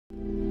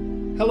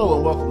Hello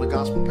and welcome to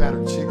Gospel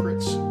Pattern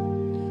Secrets.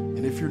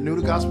 And if you're new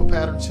to Gospel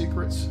Pattern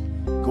Secrets,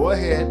 go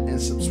ahead and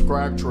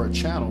subscribe to our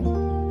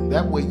channel.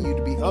 That way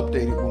you'd be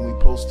updated when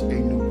we post a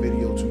new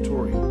video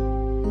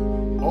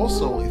tutorial.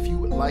 Also, if you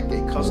would like a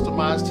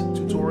customized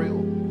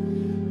tutorial,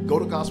 go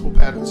to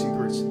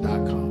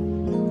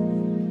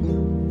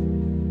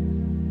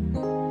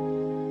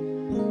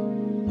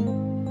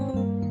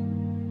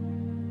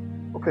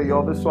gospelpatternsecrets.com. Okay,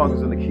 y'all, this song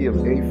is in the key of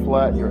A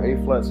flat. Your A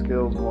flat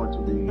scale is going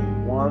to be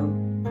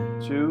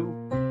 1, 2,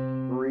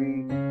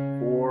 3,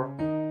 4,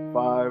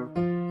 5,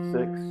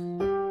 6,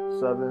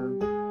 7,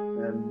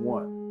 and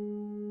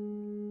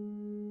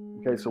 1.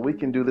 Okay, so we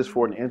can do this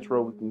for an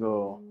intro. We can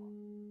go.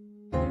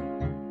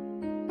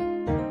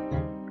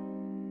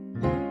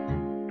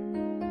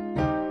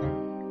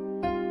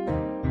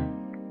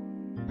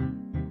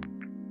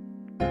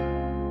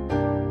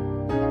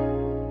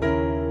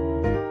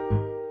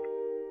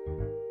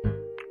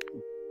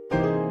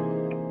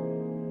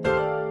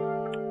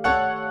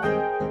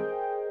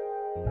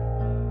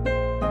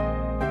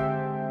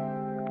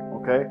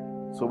 Okay,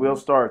 so we'll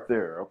start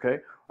there. Okay,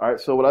 all right.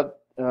 So what I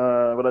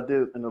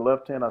did in the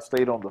left hand, I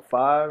stayed on the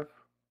 5.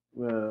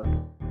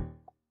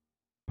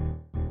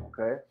 Okay,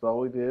 that's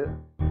all we did.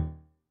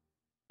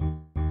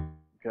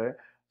 Okay,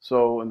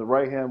 so in the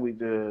right hand we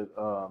did.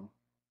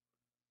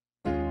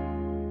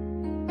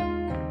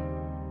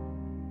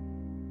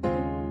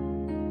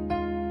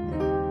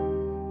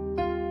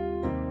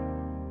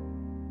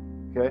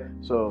 Okay,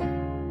 so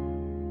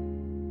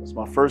that's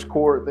my first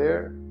chord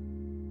there.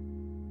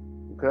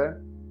 Okay.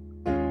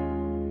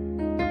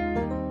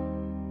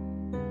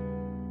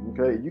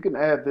 Okay, you can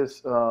add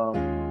this, you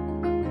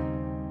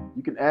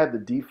can add the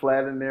D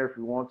flat in there if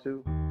you want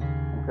to.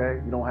 Okay,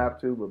 you don't have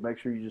to, but make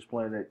sure you're just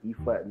playing that E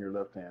flat in your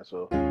left hand.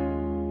 So,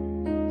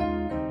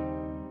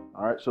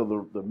 all right, so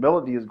the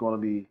melody is going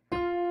to be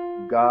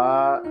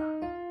God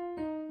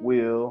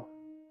will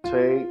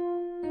take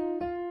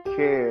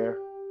care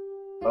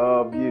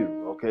of you.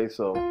 Okay,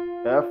 so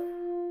F,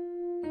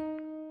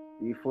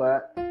 E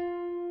flat,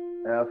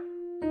 F,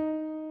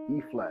 E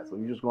flat. So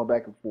you're just going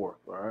back and forth,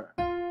 all right?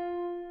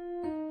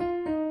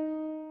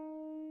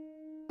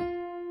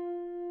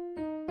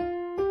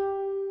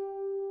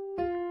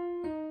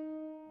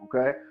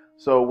 Okay,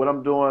 so what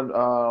I'm doing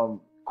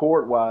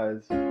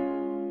chord-wise,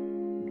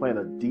 I'm playing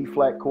a D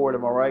flat chord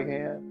in my right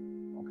hand,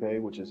 okay,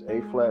 which is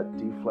A flat,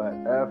 D flat,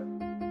 F.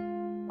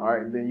 All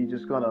right, and then you're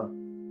just gonna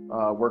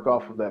work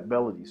off of that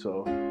melody.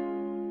 So,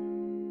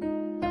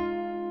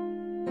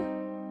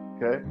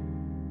 okay,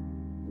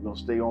 we're gonna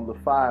stay on the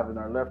 5 in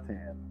our left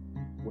hand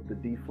with the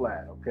D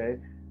flat, okay.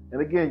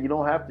 And again, you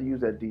don't have to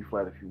use that D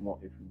flat if you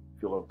want, if you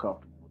feel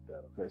uncomfortable with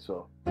that. Okay,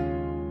 so.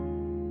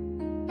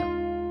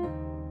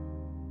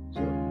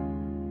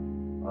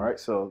 All right,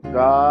 so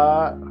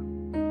God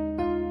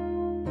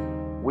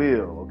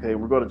will, okay,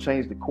 we're going to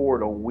change the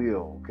chord on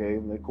will, okay,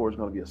 and that chord is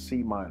going to be a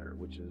C minor,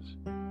 which is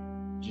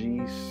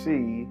G,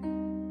 C,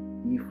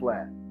 E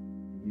flat.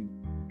 You're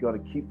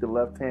going to keep the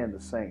left hand the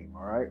same,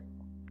 all right?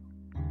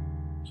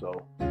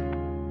 So,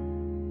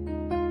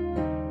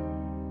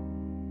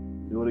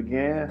 do it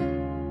again.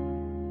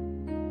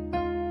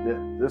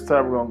 This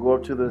time we're going to go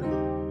up to the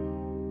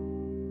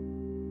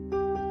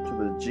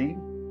G,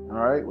 all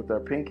right, with our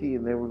pinky,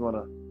 and then we're going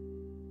to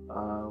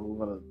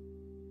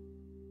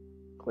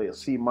play a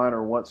C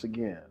minor once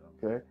again,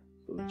 okay?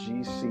 So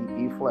G, C,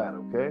 E flat,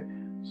 okay?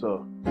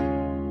 So,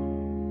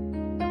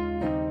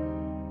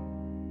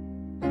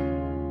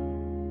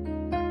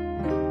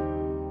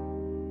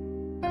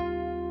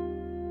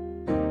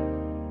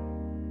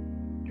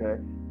 okay,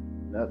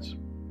 that's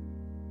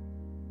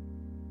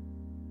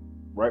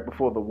right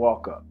before the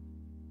walk up.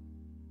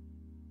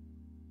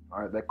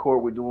 All right, that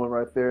chord we're doing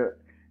right there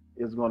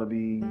is going to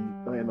be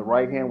in the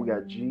right hand. We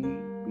got G,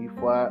 B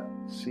flat,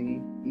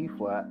 C, E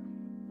flat.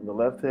 In the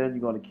left hand,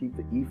 you're going to keep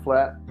the E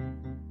flat,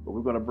 but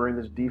we're going to bring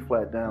this D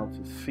flat down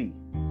to C.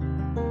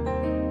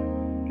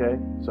 Okay,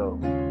 so.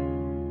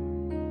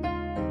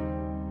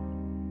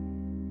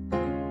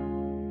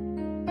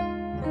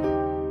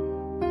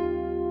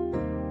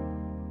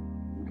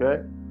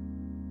 Okay.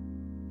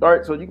 All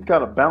right, so you can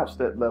kind of bounce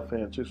that left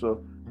hand too.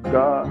 So,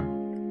 God.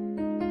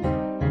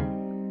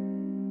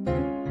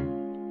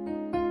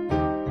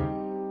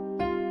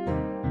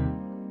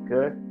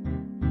 Okay.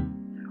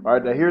 All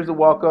right, now here's the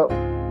walk up.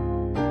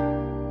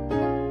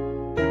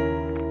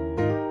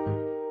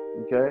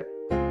 Okay.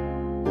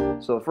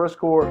 So the first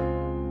chord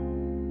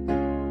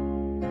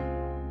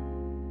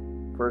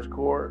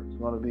is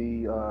going to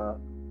be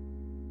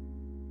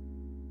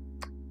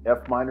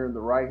F minor in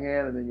the right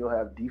hand, and then you'll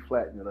have D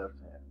flat in your left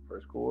hand.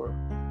 First chord.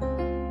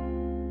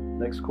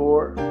 Next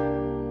chord is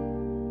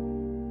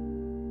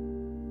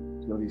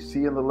going to be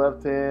C in the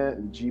left hand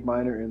and G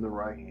minor in the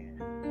right hand.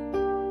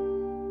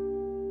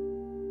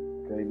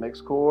 Okay,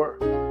 next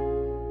chord.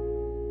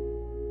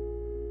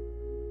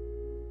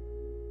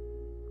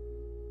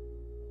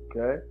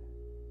 Okay,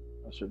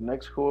 that's your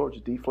next chord, which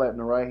is D flat in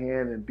the right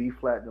hand and B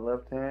flat in the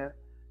left hand.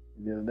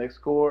 And then the next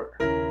chord.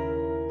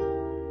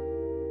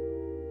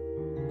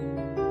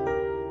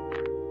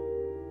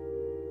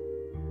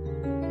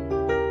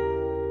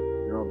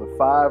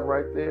 5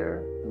 right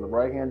there. In the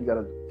right hand, you got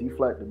a D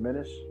flat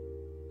diminish.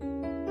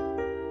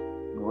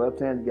 In the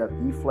left hand, you got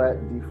E flat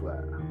and D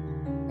flat.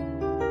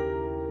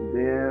 And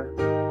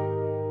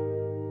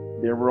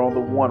then we're on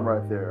the 1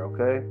 right there,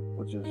 okay?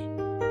 Which is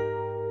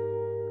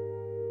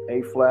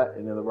A flat,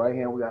 and in the right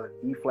hand, we got an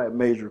E flat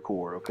major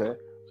chord, okay?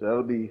 So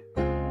that'll be.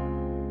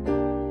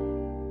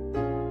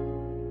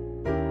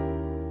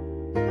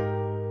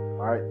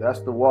 All right,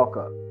 that's the walk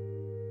up.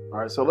 All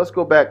right, so let's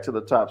go back to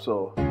the top.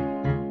 So.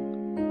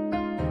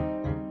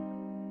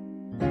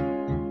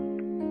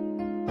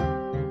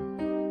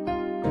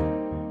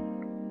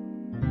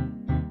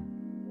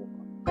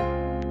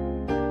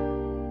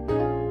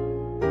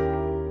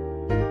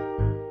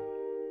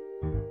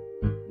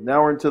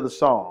 Now we're into the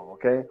song,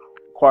 okay?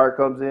 Choir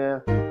comes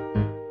in,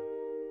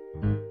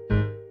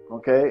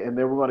 okay, and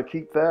then we're going to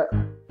keep that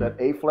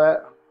A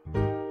flat.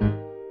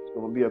 It's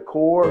going to be a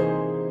chord,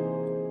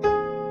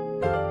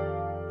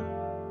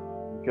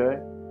 okay?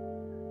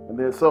 And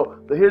then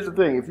here's the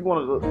thing: if you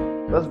want to,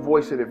 let's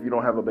voice it if you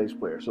don't have a bass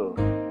player. So.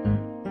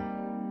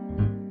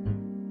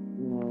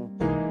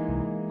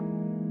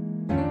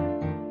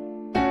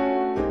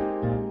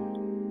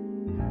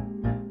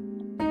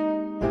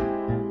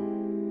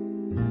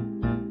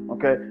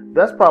 Okay,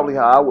 that's probably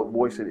how I would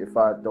voice it if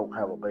I don't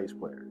have a bass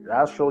player.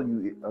 I'll show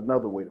you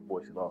another way to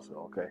voice it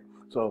also, okay?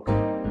 So,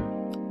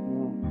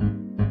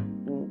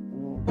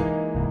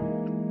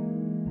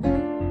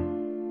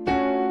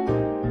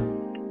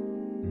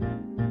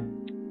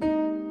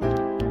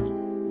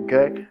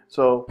 okay,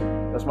 so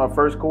that's my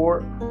first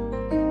chord.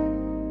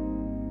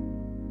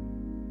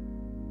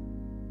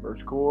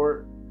 First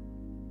chord,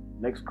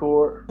 next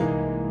chord.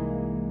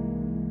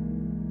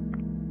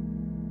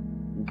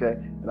 Okay,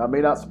 and I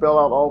may not spell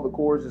out all the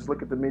chords, just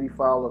look at the MIDI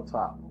file up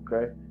top,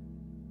 okay?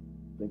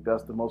 I think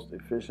that's the most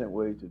efficient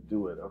way to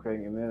do it, okay?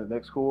 And then the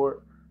next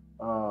chord,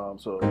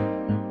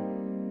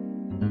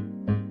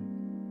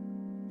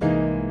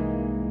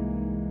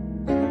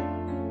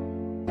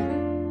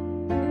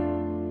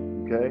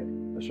 okay,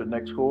 that's your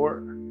next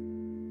chord.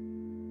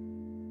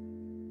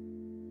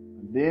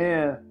 And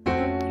then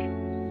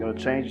you're gonna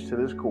change to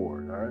this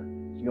chord, all right?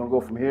 So you're gonna go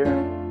from here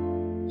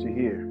to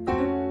here.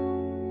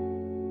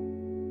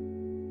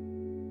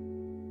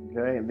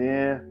 Okay, and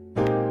then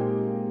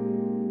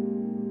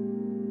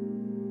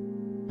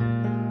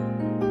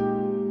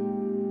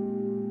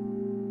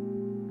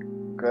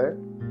okay.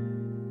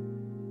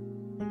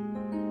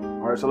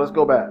 All right, so let's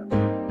go back.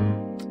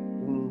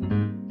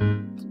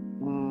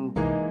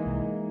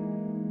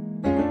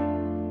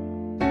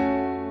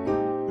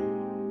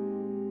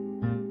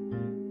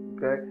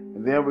 Okay,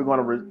 and then we're going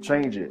to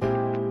change it.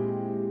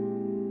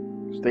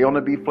 Stay on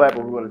the B flat,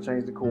 but we're going to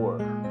change the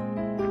chord.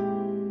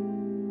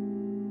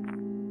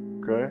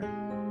 Okay.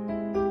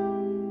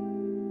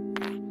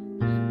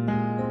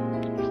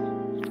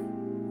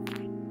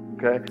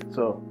 Okay,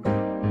 so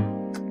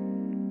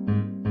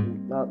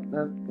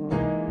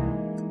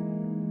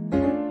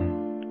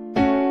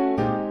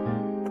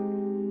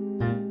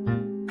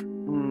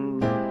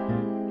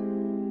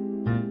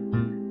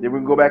then we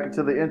can go back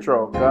into the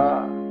intro.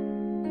 God.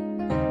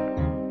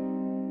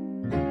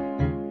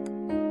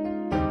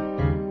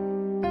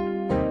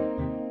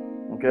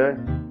 Okay.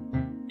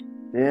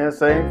 Then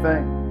same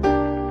thing.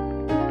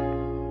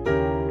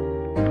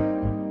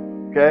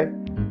 Okay,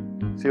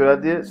 see what I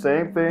did?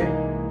 Same thing.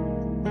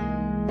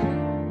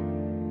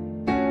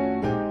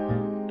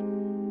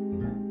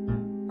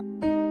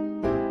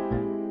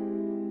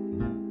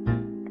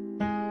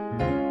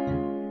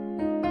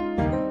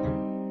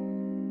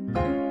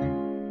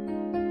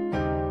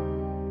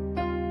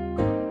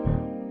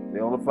 Stay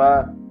on the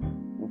 5.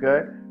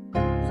 Okay,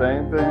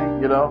 same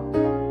thing, you know.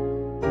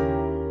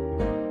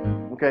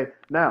 Okay,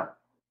 now,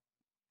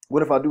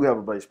 what if I do have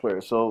a bass player?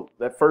 So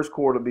that first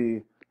chord will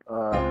be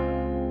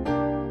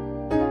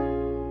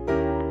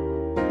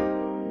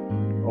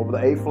over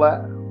the A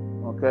flat,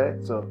 okay?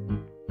 So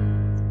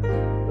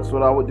that's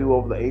what I would do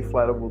over the A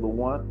flat over the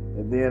 1,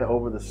 and then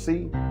over the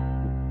C,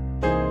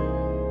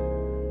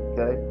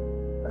 okay?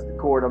 That's the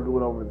chord I'm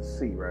doing over the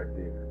C right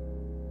there,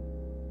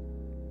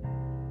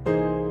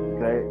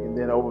 okay? And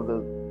then over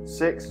the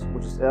 6,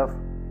 which is F,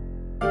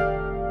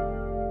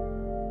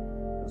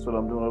 that's what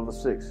I'm doing over the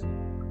 6.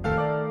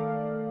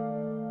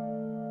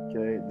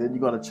 Okay, then you're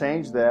going to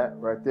change that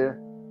right there.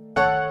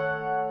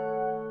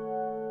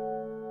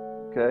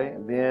 Okay,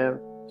 and then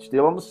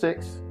still on the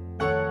 6.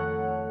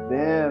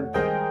 Then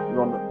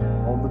you're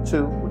on the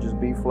 2, which is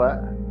B flat.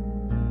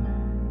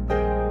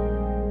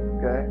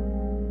 Okay.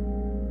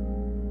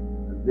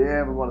 And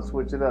then we're going to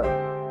switch it up.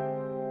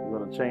 We're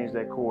going to change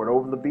that chord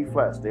over the B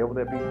flat. Stay over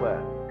that B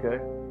flat. Okay.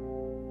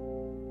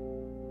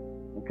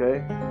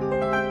 Okay.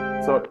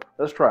 So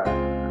let's try it.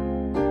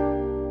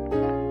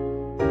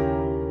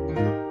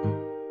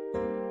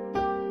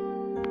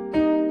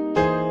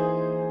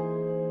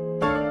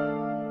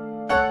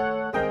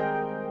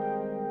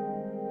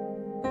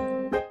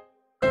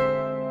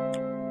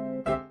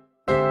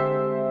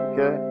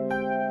 Okay,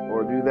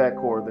 or do that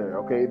chord there.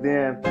 Okay,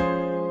 then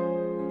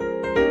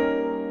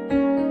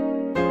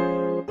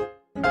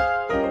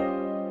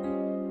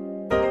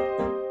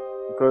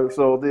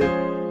So then,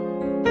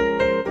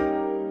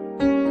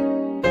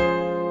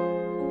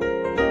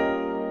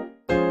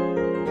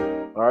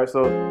 all right,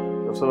 so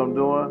that's what I'm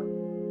doing.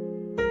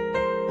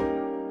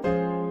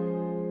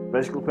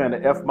 Basically playing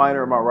the F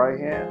minor in my right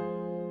hand.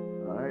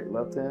 All right,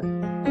 left hand.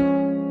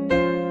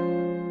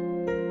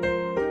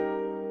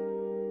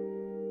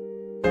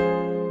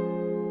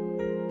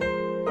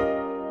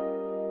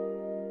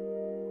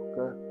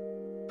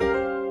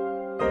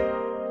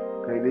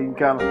 Okay, then you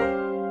kind of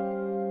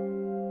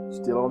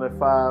still on that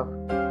 5,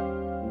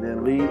 and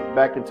then lead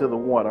back into the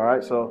 1. All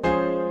right, so.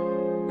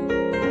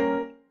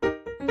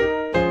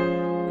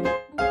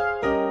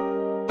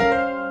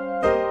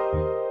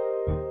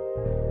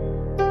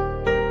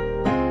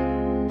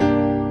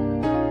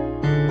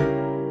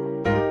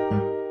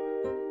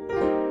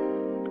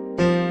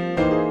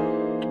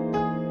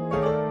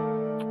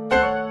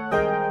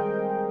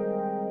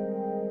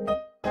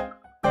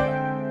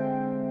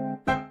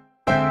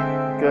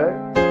 Okay.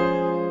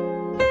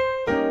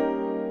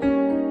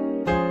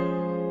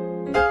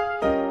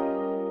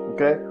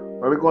 Okay.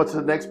 Are we going to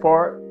the next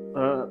part?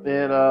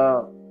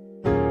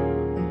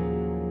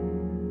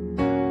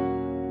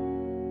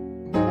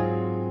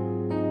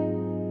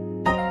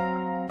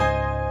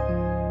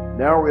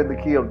 Now we're in the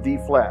key of D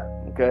flat.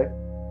 Okay.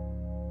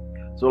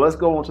 So let's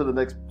go on to the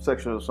next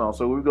section of the song.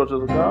 So we go to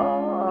the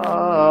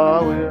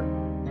God will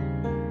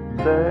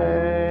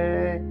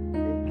take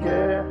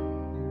care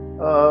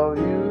of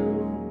you.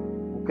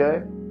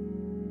 Okay.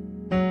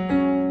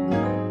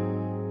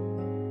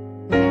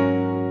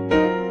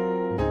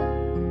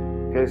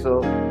 Okay,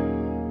 so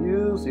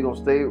you're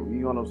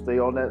gonna stay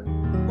on that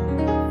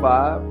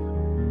 5.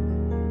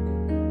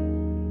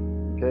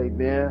 Okay,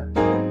 then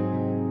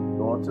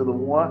going to the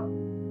 1.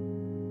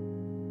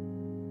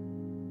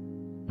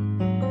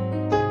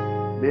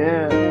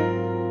 Then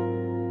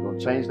gonna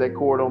change that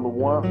chord on the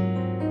 1.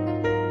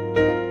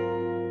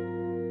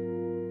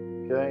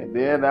 Okay,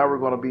 then now we're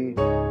gonna be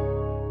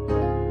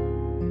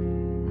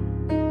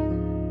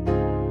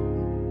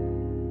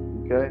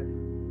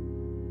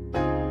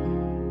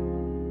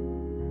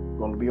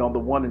going to be on the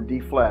 1 in D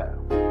flat.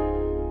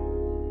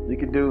 We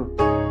can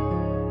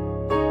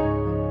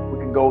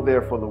go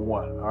there for the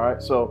 1. All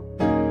right, so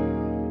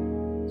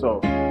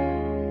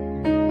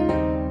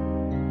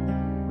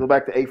go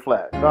back to A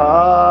flat.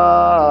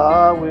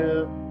 I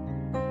will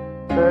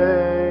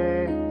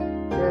take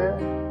care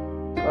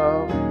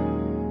of.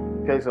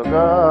 Okay, so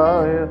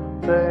God will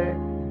take.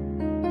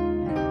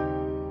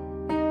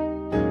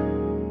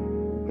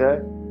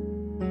 Okay.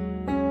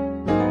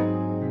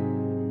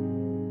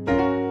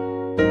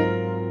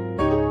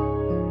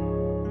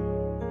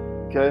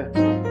 Okay.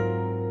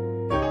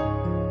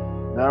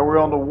 Now we're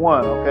on the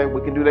 1. Okay,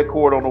 we can do that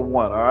chord on the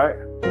 1. All right.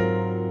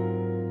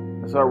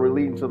 That's how we're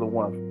leading to the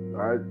 1.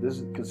 All right.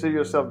 Consider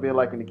yourself being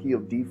like in the key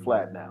of D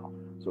flat now.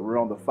 So we're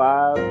on the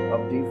 5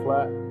 of D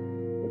flat,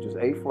 which is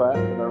A flat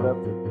in our left.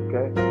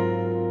 Okay.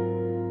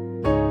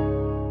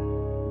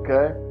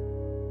 Okay.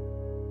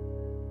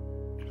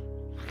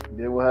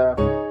 Then we'll have.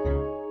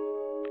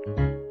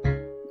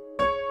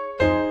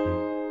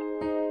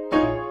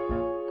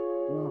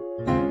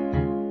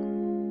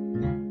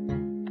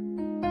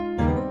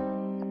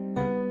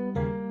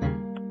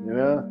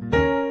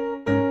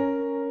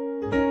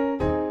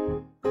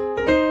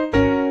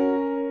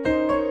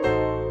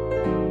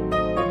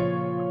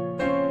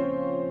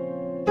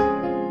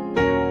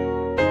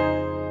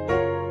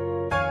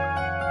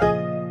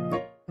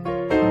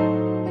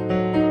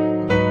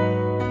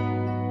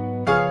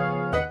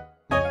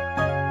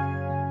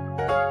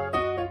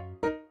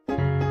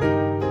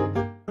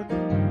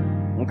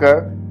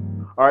 Okay.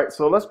 All right.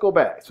 So let's go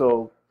back.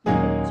 So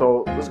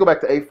let's go back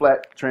to A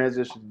flat,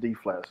 transition to D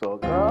flat. So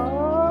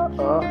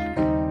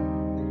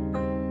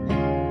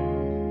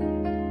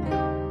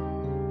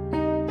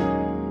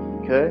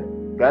okay.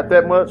 Got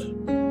that much?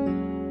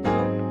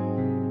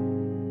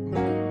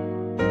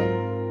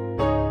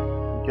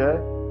 Okay.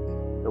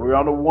 And we're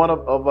on the 1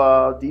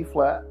 of D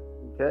flat.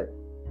 Okay.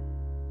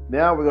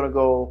 Now we're gonna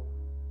go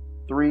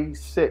 3,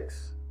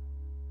 6,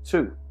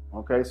 2.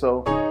 Okay.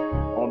 So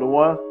on the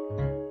 1.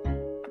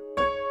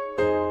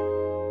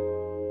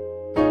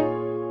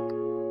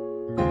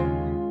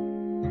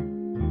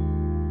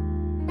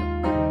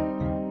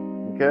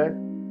 Okay,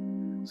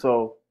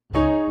 so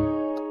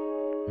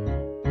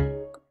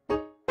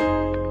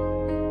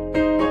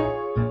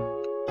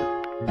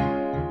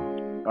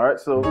all right,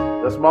 so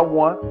that's my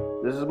 1.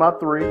 This is my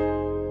 3.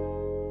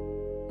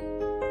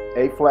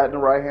 A flat in the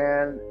right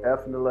hand,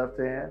 F in the left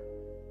hand,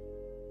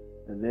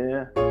 and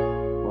then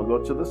we'll go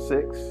to the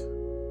 6.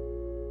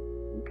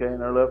 Okay,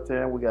 in our left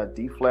hand, we got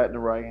D flat in the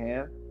right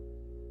hand.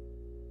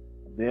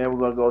 And then we're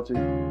gonna go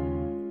to.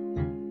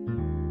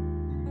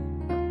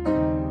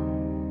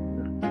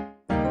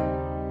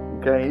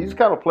 Okay, he's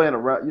kind of playing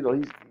around, you know,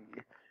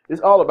 it's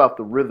all about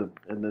the rhythm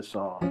in this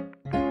song.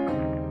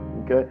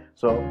 Okay,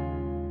 so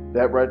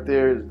that right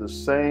there is the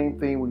same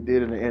thing we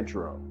did in the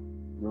intro.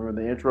 Remember in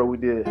the intro we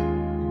did?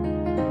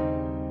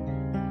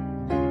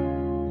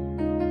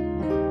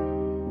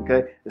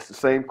 Okay, it's the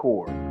same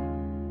chord.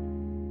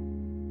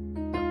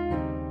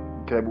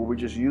 Okay, but we're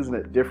just using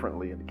it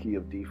differently in the key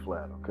of D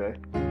flat, okay?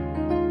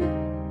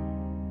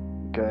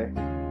 Okay.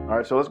 All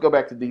right, so let's go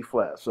back to D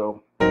flat.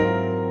 So D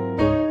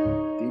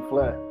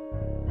flat.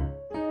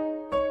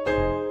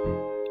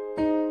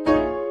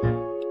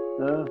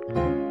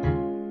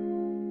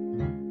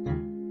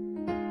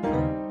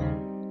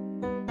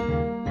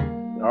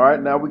 All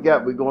right, now we're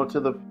going to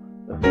the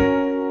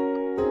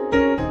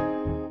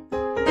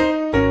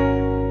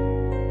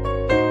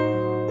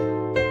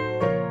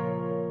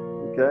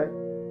okay.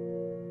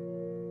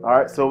 All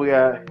right, so we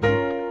got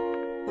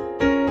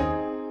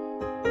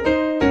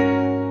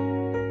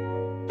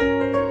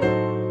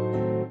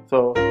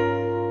so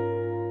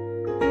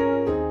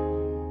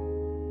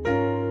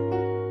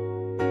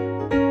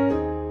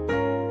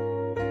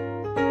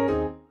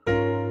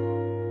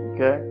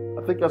okay.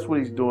 I think that's what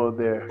he's doing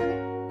there.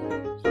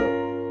 So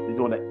he's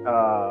doing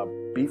a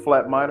B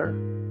flat minor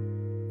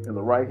in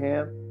the right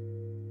hand,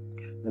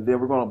 and then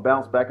we're going to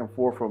bounce back and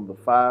forth from the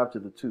 5 to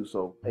the 2.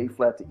 So A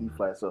flat to E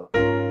flat. So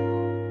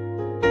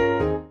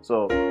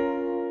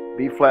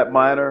B flat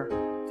minor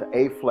to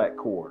A flat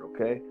chord,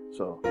 okay?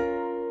 So,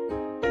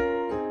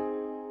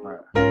 all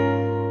right.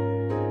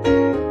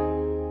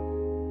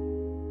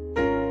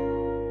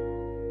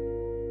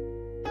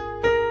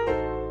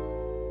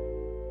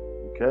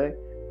 Okay,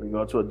 we're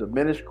going to a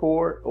diminished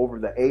chord over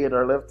the A in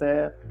our left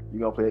hand.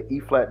 You're going to play an E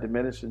flat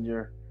diminished in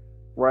your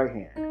right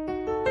hand.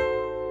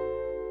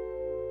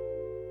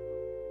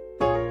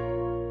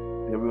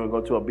 Then we're going to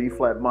go to a B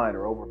flat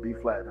minor over B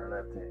flat in our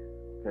left hand.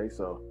 Okay,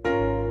 so.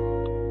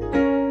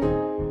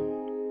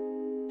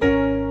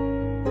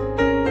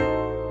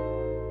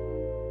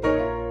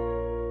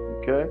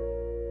 Okay.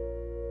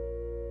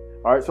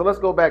 All right, so let's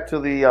go back to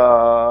the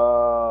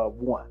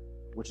 1,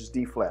 which is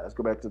D flat. Let's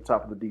go back to the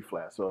top of the D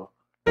flat. So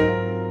D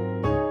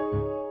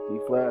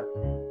flat.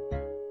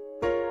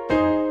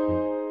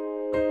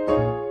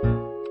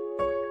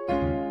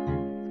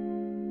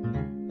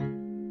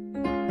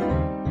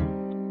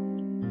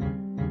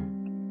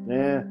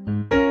 Yeah.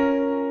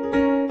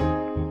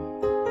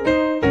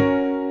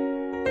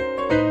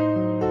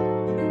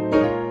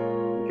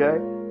 Okay,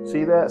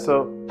 see that?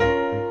 So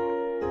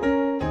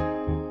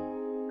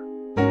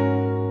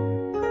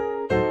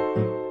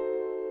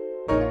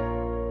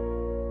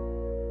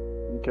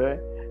okay,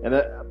 and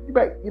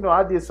you know,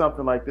 I did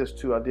something like this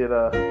too. I did you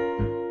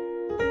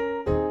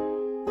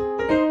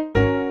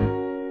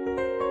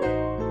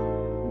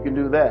can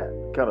do that,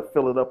 kind of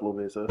fill it up a little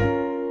bit. So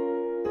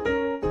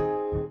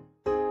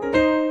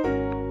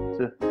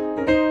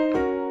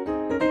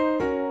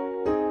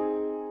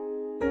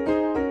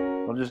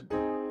I'll just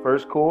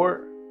first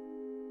chord,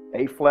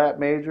 A flat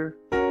major,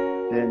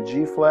 then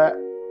G flat,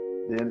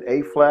 then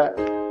A flat,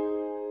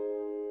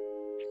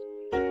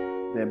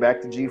 then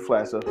back to G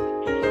flat. So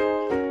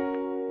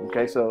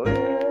okay, so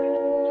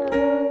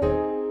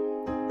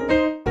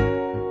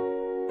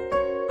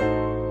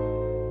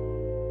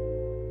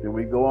then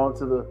we go on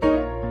to the.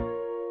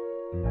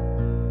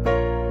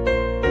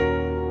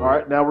 All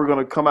right, now we're going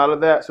to come out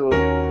of that. So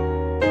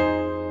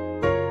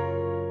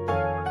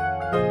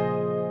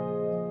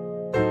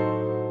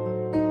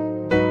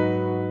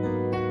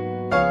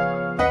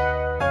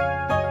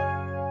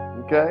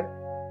okay.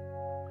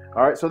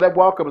 All right, so that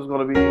walk up is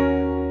going to be.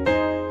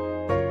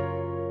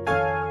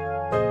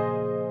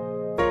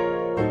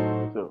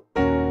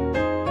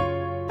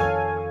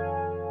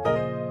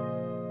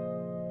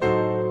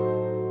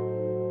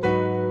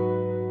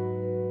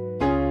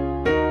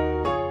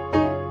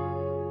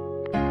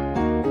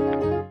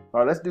 All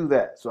right, let's do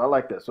that. So I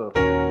like that. So,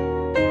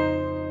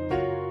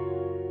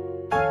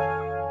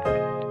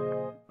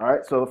 all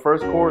right, so the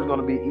first chord is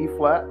going to be E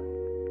flat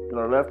in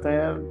our left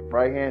hand,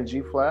 right hand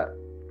G flat.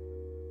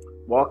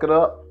 Walk it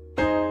up.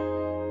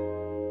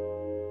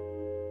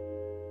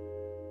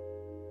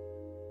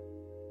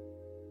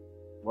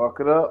 Walk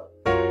it up.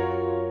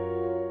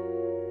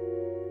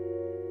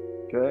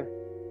 Okay.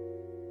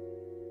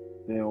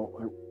 Then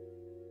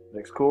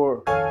next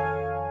chord.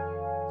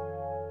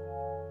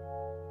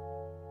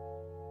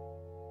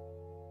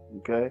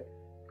 Okay.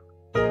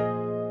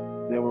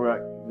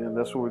 Then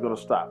that's where we're going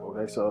to stop.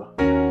 Okay, so.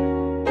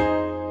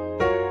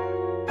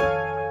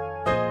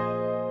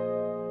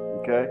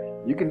 Okay,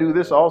 you can do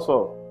this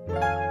also.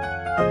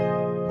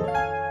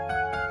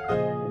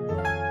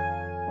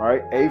 All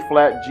right, A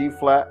flat, G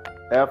flat,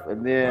 F,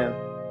 and then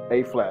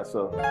A flat.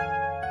 So.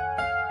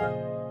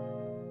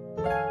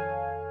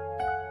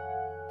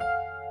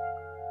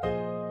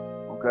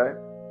 Okay,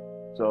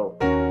 so.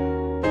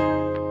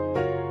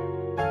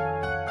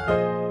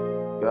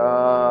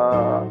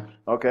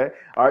 Okay,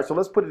 all right, so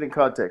let's put it in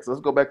context.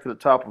 Let's go back to the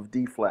top of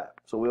D flat.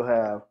 So we'll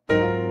have.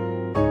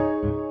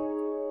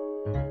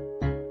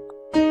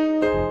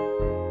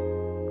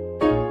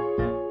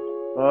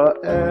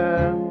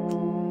 And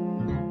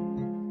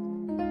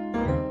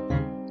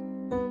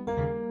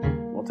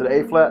on to the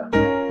A flat.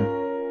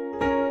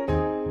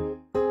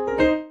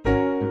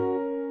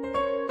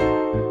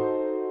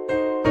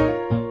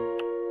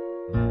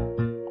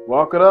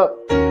 Walk it up.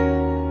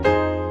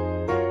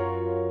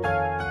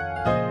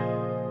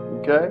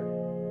 Okay.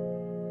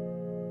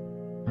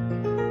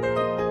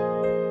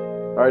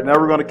 All right, now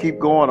we're going to keep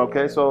going,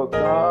 okay? So,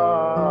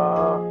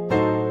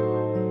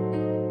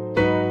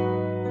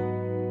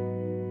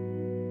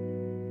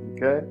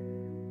 okay?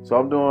 So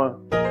I'm doing.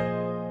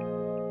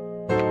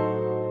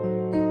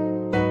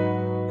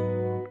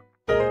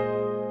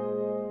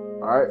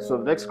 All right, so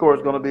the next chord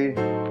is going to be.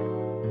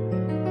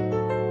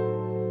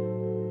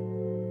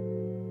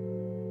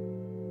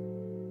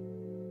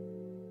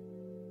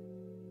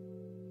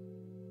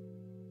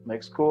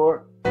 Next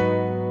chord.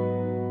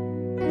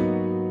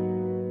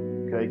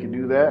 Okay, you can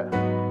do that.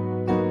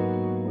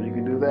 Or you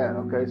can do that.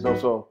 Okay,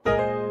 so.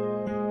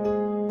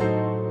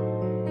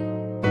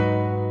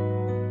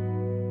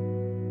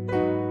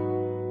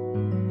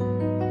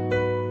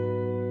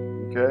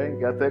 Okay,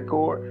 got that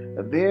chord.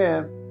 And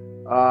then,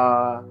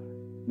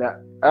 now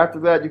after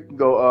that, you can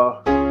go,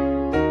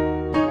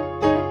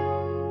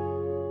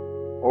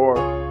 or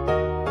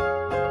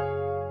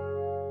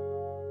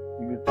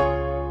you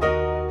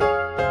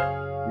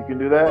can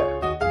do that.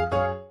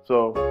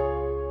 So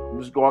I'm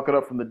just walking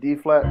up from the D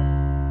flat.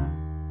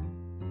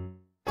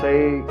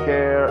 Take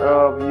care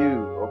of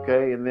you,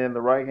 okay? And then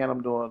the right hand,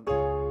 I'm doing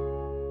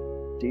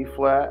D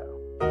flat,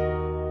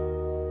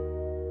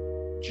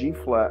 G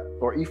flat,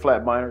 or E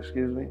flat minor,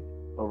 excuse me,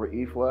 over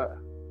E flat,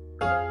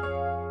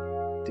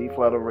 D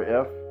flat over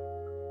F,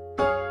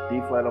 D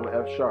flat over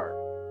F sharp,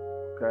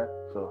 okay?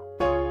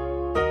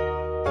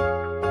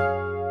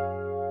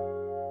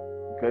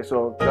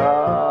 So,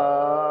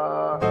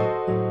 da.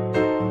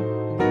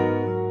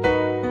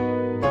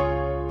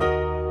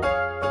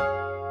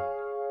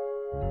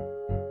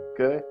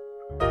 Okay.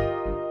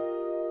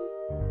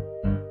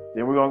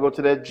 Then we're gonna go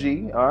to that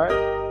G, all right?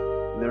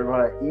 And then we're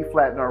gonna have E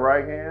flat in our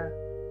right hand.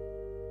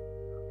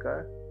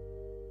 Okay.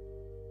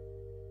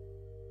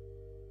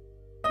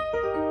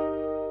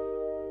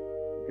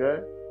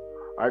 Okay.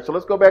 All right, so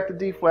let's go back to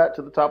D flat,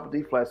 to the top of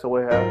D flat. So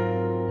we have.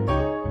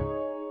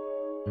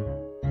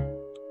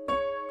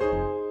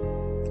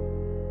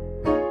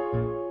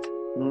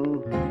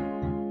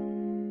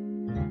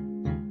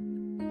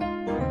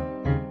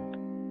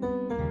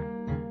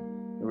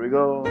 Here we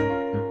go.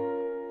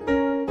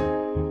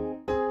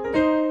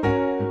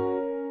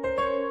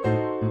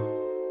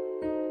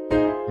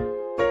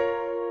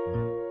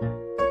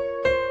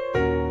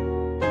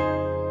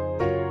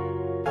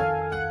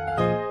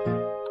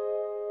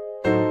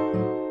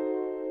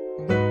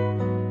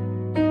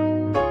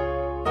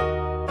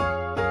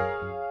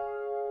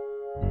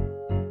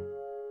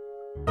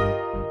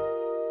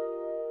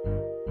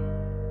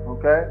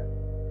 Okay.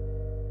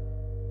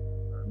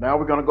 Now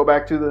we're going to go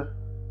back to the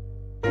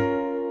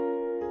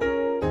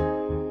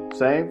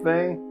same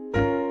thing.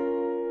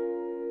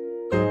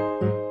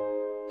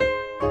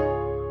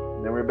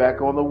 Then we're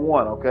back on the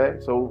 1, okay?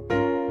 So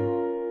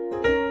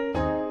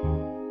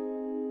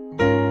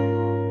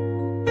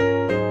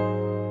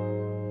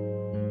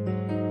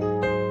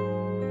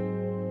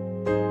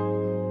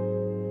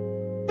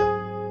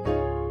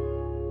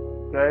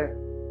okay.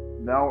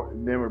 Now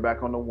then we're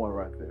back on the 1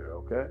 right there,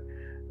 okay?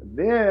 And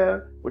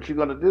then what you're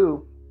going to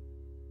do,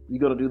 you're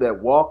going to do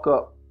that walk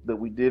up that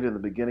we did in the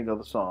beginning of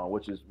the song,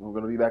 which is we're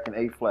going to be back in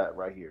A flat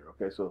right here.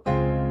 Okay, so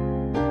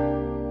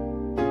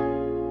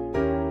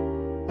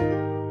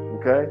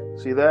okay,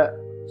 see that?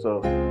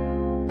 So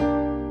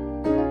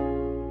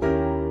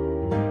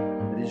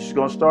you're just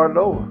going to start it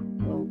over.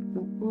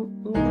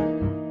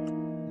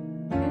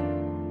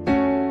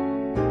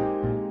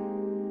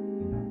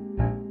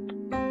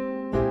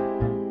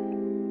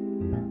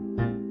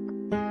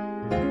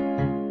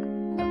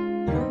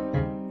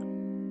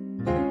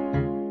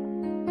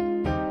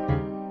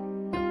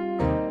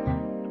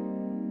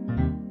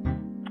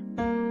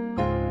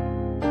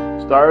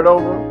 Start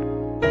over.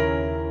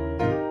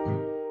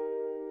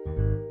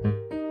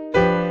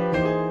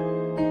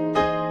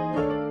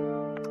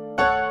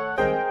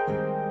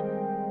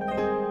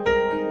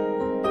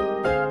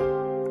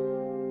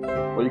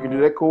 Or you can do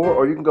that chord,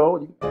 or you can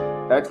go,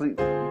 actually,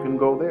 you can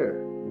go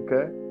there,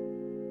 okay?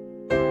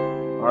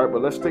 All right,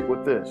 but let's stick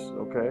with this,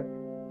 okay?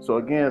 So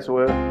again,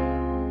 so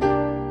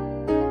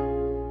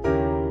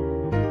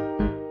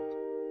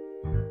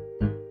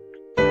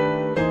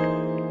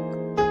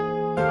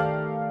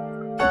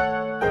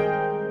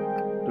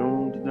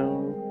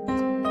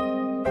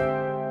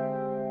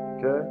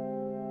okay.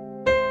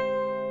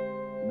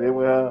 Then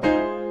we have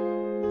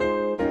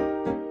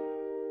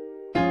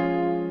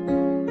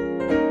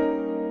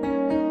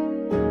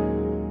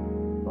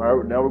all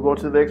right. Now we're going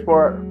to the next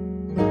part.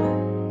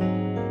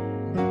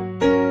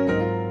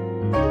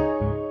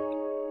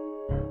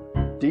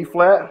 D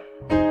flat.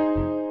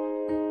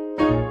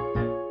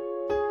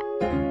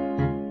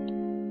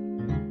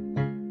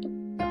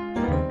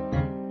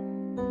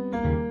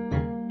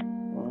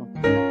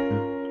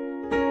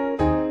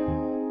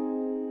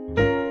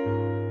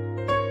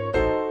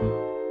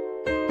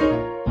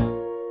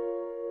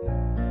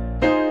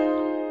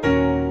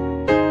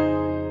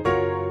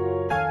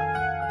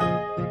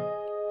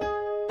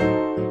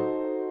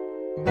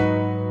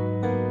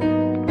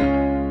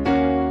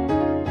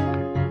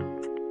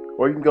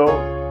 Or you can go,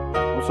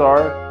 I'm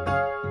sorry,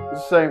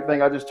 it's the same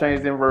thing, I just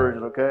changed the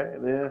inversion, okay?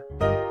 And then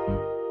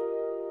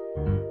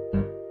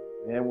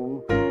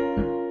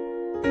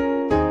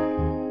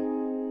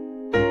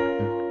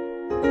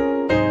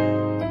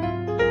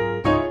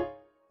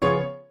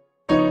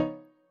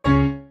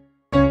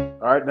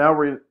right, now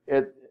we're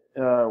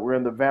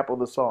in the vamp of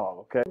the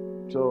song. Okay,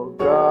 so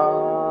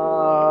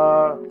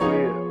God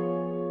will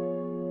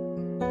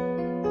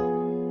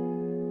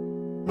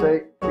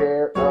take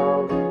care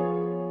of you.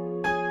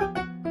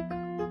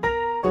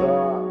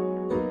 God.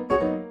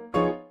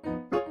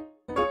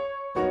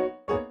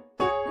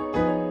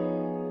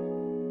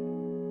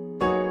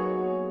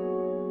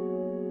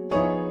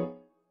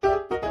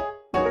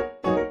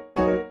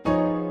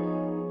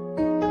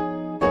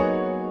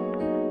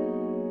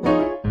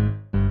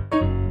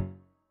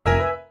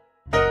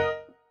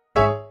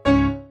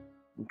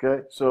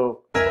 Okay,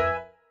 so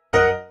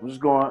I'm just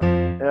going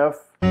F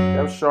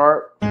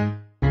sharp, D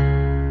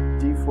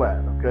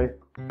flat, okay?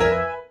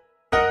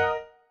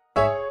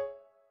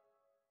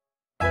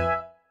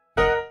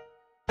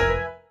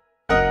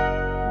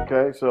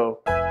 Okay,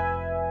 so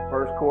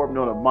first chord, I'm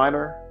doing a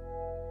minor,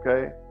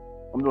 okay?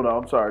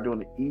 doing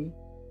the E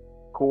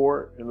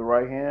chord in the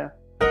right hand,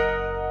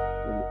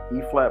 then the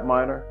E flat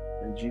minor,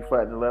 and G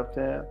flat in the left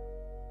hand.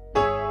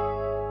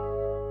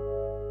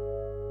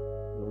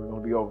 Then we're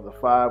gonna be over the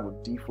 5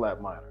 with D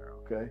flat minor,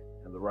 okay,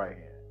 in the right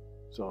hand.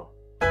 So.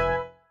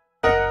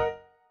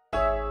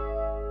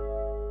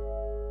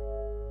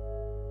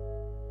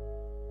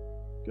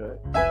 Okay.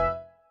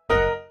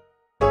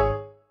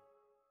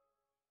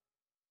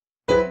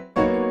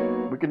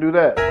 We can do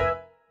that.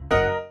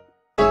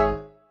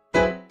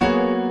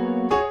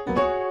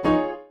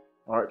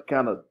 All right,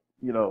 kind of,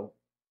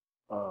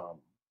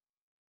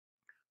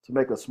 to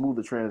make a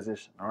smoother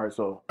transition. All right,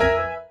 so.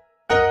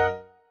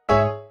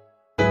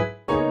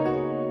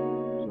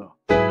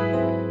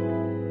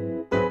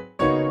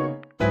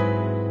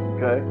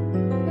 Okay.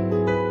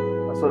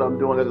 That's what I'm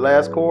doing at the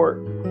last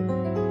chord.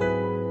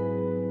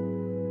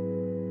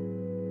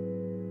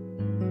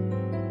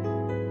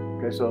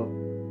 Okay, so.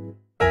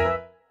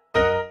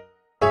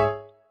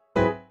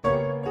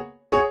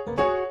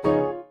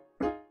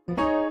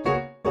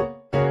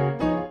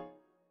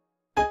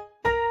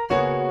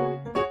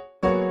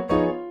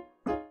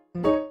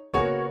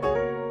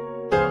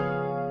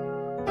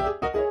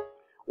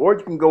 Or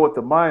you can go with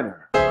the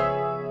minor.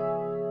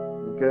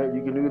 Okay,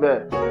 you can do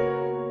that.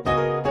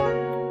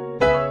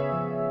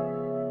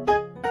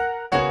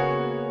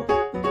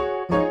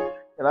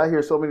 And I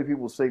hear so many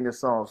people sing this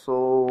song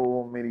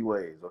so many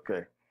ways.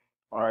 Okay,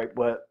 all right,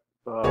 but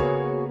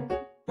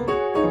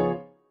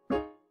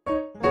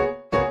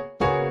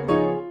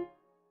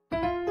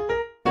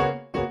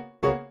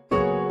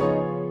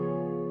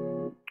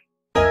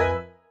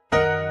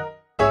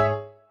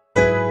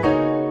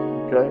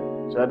okay,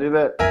 should I do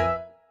that?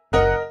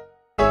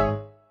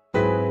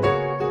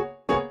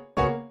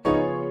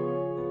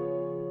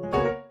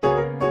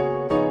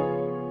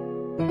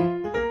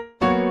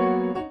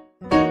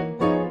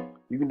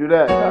 You can do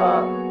that.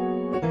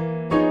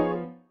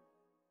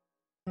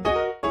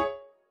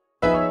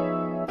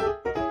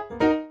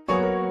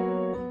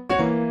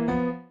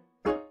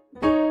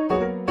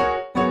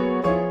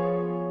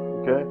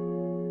 Okay.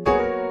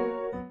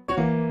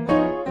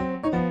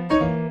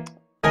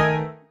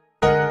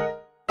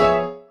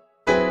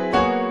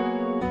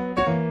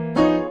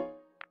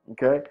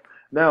 Okay.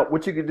 Now,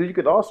 what you can do, you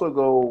could also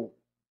go.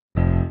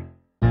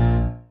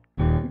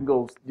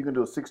 You can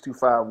do a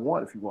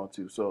 6-2-5-1 if you want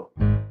to. So.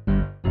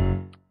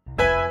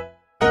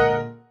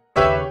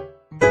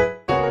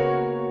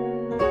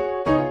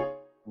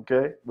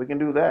 Okay, we can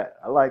do that.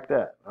 I like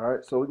that. All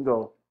right, so we can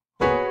go.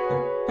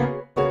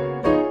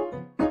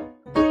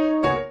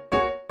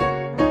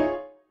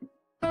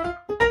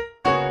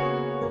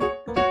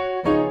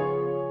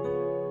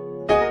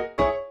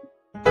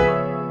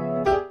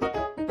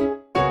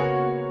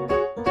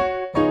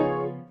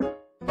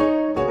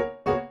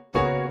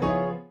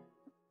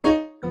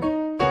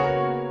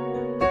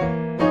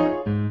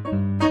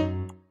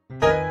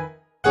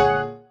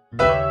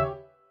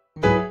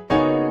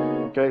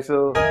 Okay,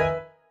 so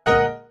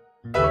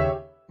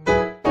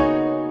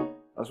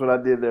that's what I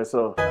did there.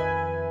 So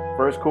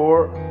first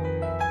chord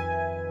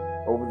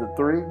over the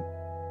 3.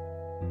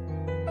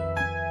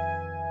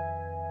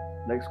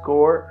 Next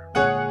chord.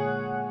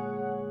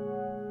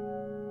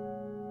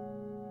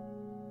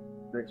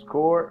 Next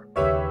chord.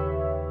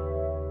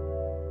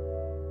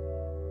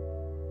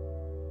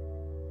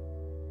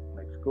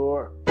 Next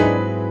chord.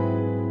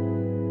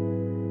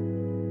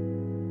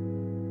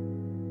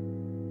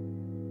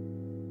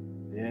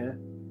 Yeah.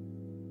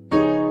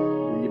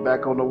 Then you're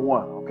back on the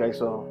 1. Okay,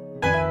 so.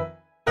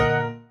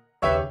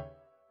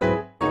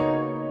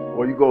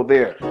 Or you go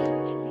there.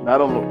 Not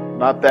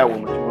that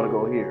one, but you want to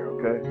go here,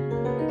 okay?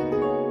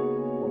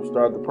 We'll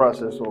start the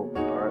process over.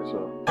 All right,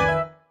 so.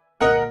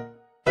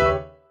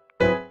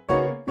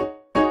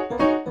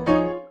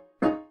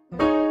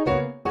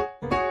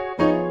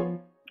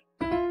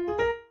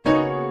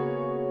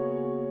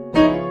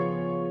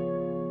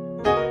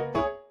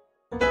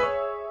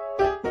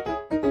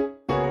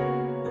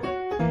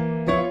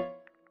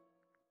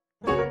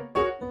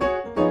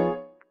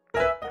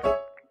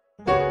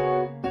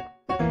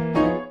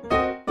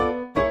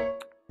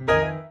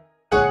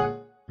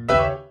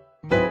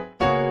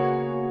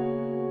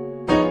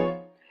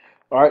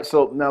 All right,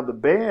 so now the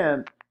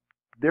band,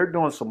 they're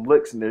doing some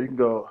licks in there. You can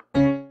go.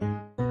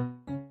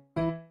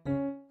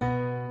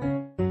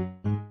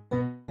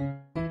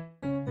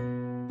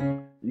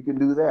 You can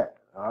do that.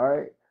 All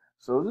right.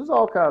 So there's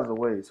all kinds of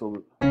ways.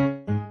 So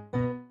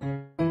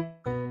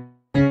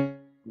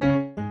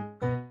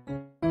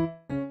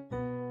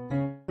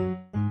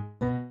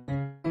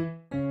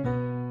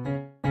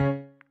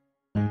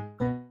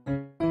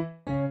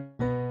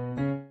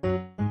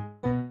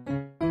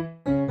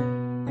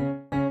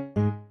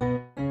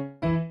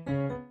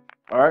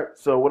all right,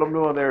 so what I'm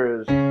doing there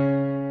is,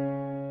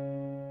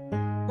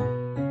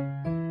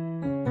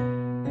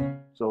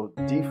 so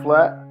D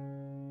flat,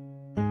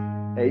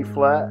 A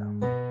flat,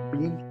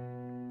 B,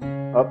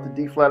 up to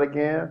D flat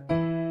again,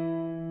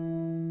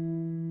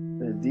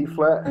 then D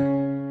flat,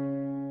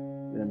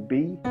 then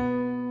B,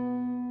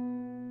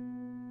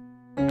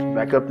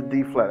 back up to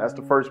D flat. That's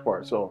the first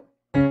part. So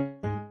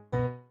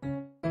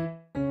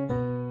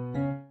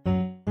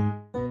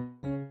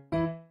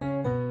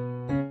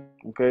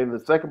okay, the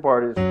second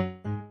part is,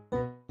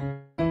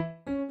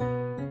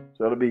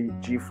 so it'll be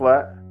G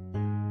flat,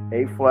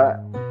 A flat,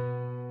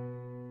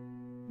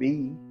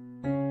 B,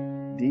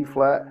 D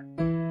flat,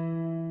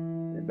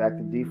 and back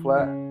to D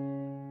flat,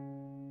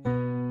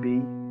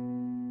 B,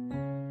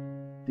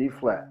 D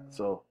flat.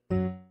 So,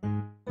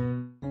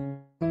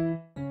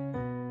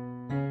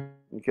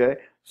 okay,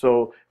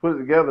 so put it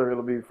together,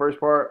 it'll be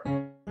first part,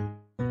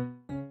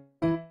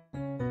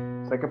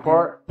 second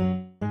part,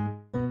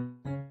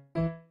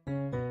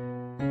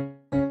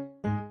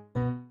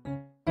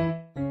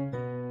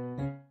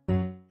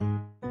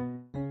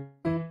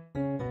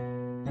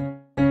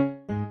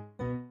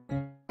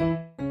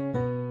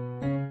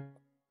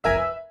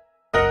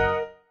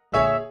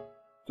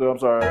 so I'm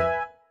sorry.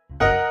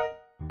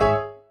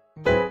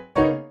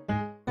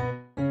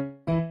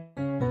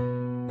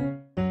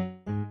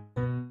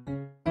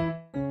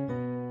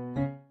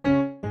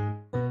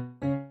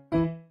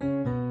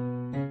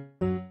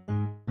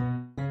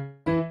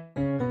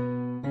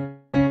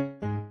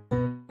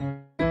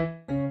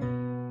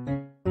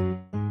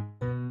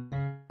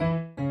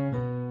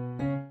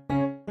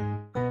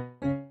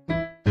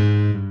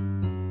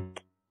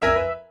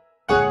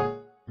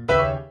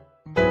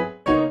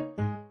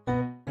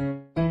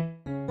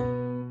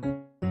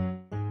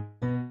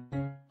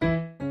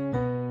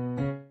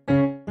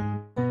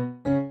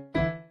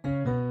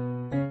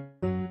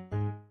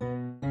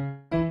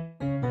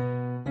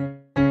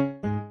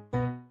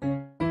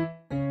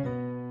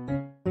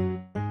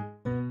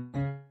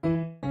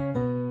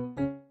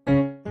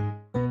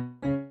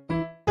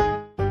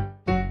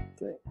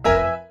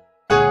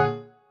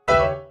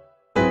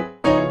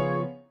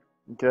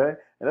 Okay,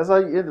 and that's how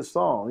you end the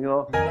song, you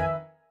know.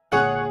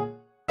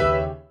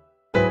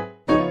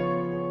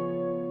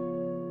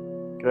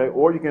 Okay,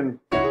 or you can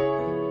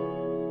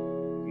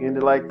end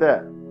it like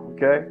that.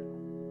 Okay,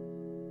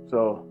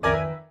 so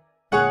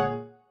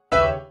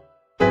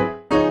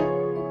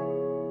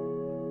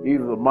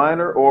either the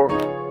minor or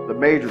the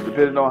major,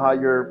 depending on how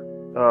your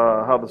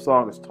how the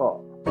song is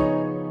taught.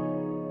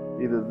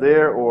 Either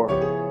there or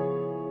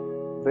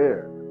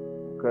there.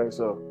 Okay,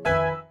 so.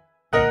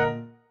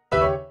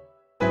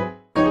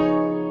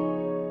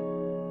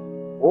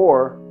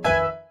 Or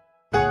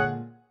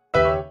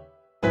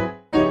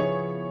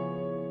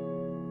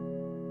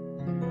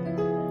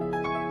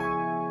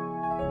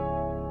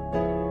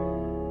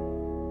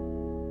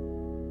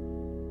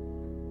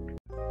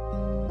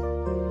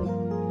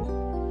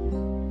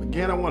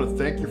again, I want to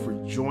thank you for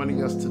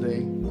joining us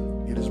today.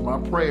 It is my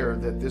prayer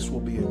that this will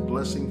be a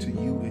blessing to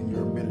you in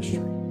your ministry.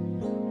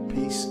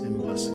 Peace and blessings.